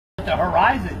the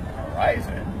horizon.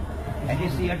 Horizon? And you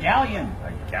see a galleon.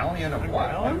 A galleon of what?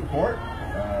 A port?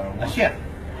 A ship.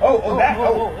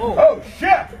 Oh,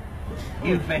 ship!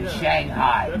 You've been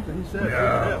shanghaied.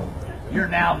 No. You're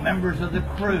now members of the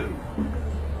crew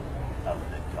of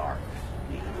the Dark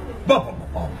Speed.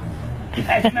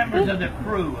 As members of the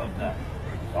crew of the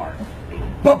Dark Speed,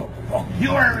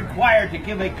 you are required to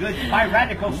give a good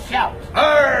piratical shout.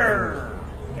 Arr!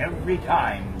 Every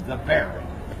time the Baron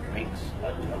makes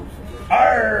a toast.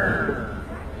 Arr!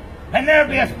 And there'll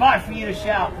be a spot for you to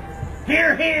shout,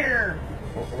 "Hear, hear!"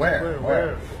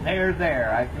 Where?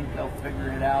 There. I think they'll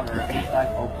figure it out, or at least I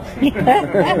hope so.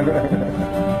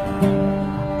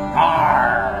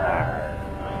 Arr!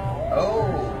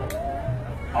 Oh.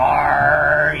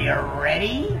 Are you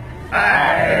ready?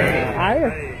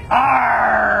 Aye.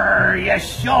 Are you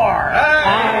sure?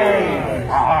 Aye.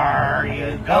 Are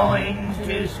you going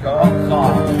to school?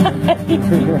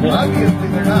 Obviously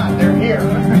they're not. They're here.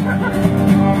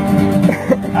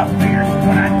 A fierce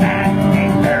one man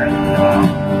named Baron Long.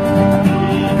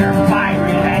 Either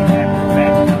pirate and never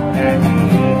met no that he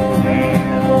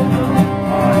sailed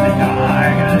on the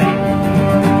dark lake.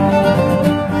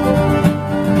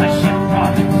 A ship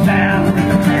from the sound with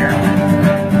a Maryland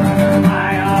wind.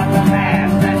 High on the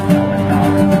mast that's going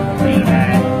on the sea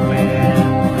that wind.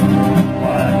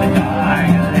 Was the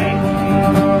dark lake.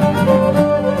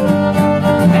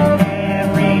 And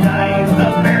every night the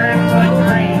Baron would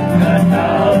drink a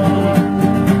toast.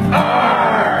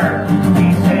 Arr! He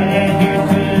said, "Here's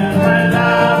to my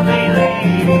lovely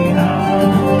lady, oh,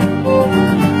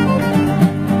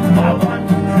 my one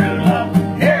true love."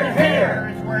 Here, here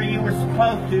is where you were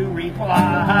supposed to reply.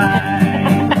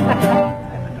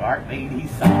 And the dark lady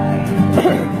sighed.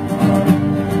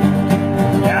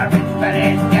 Now rich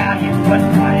Spanish galleon was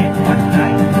quiet one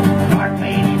night. The dark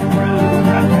lady's crew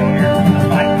up there, the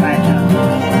white flash of the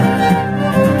world.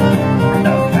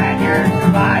 No Spaniards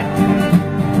survived.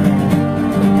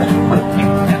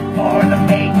 Except for the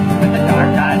mate with the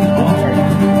dark eyes forward,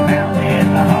 found in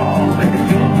the hole with the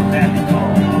jewels and the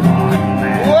gold on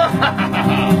land.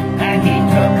 And he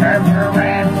took her for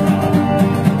ransom.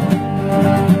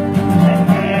 And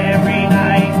every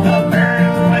night the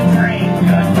Baron would drink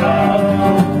a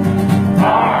toast.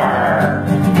 Arr!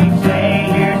 He'd say,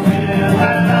 "Here's to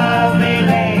a lovely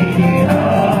lady,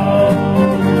 oh,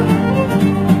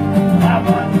 my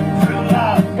one true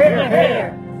love." Here, here.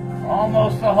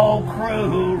 Almost the whole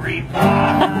crew replied.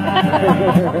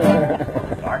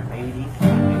 Dark lady.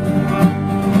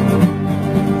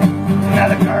 Now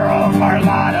the girl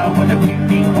Carlotta was a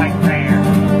beauty quite rare.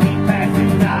 He passed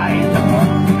his eyes, the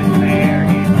moon was there.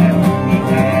 His heavenly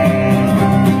head.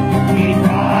 He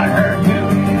brought her to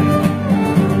him.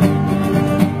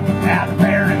 Now the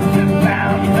Baron soon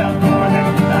found himself more than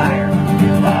desire.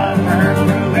 His love for her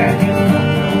crew and his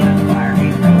love and fire he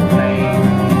proclaimed.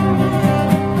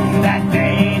 That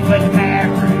day was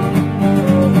marriage.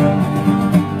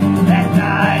 That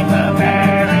night the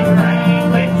Baron prayed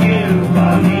with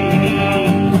jubilee.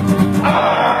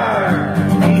 Arr!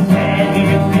 He said,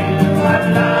 "Here's to my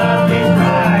lovely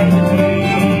bride to be.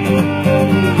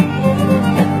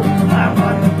 My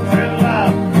one true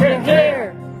love." Here.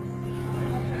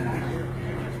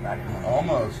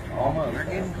 Almost. We're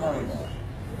getting close.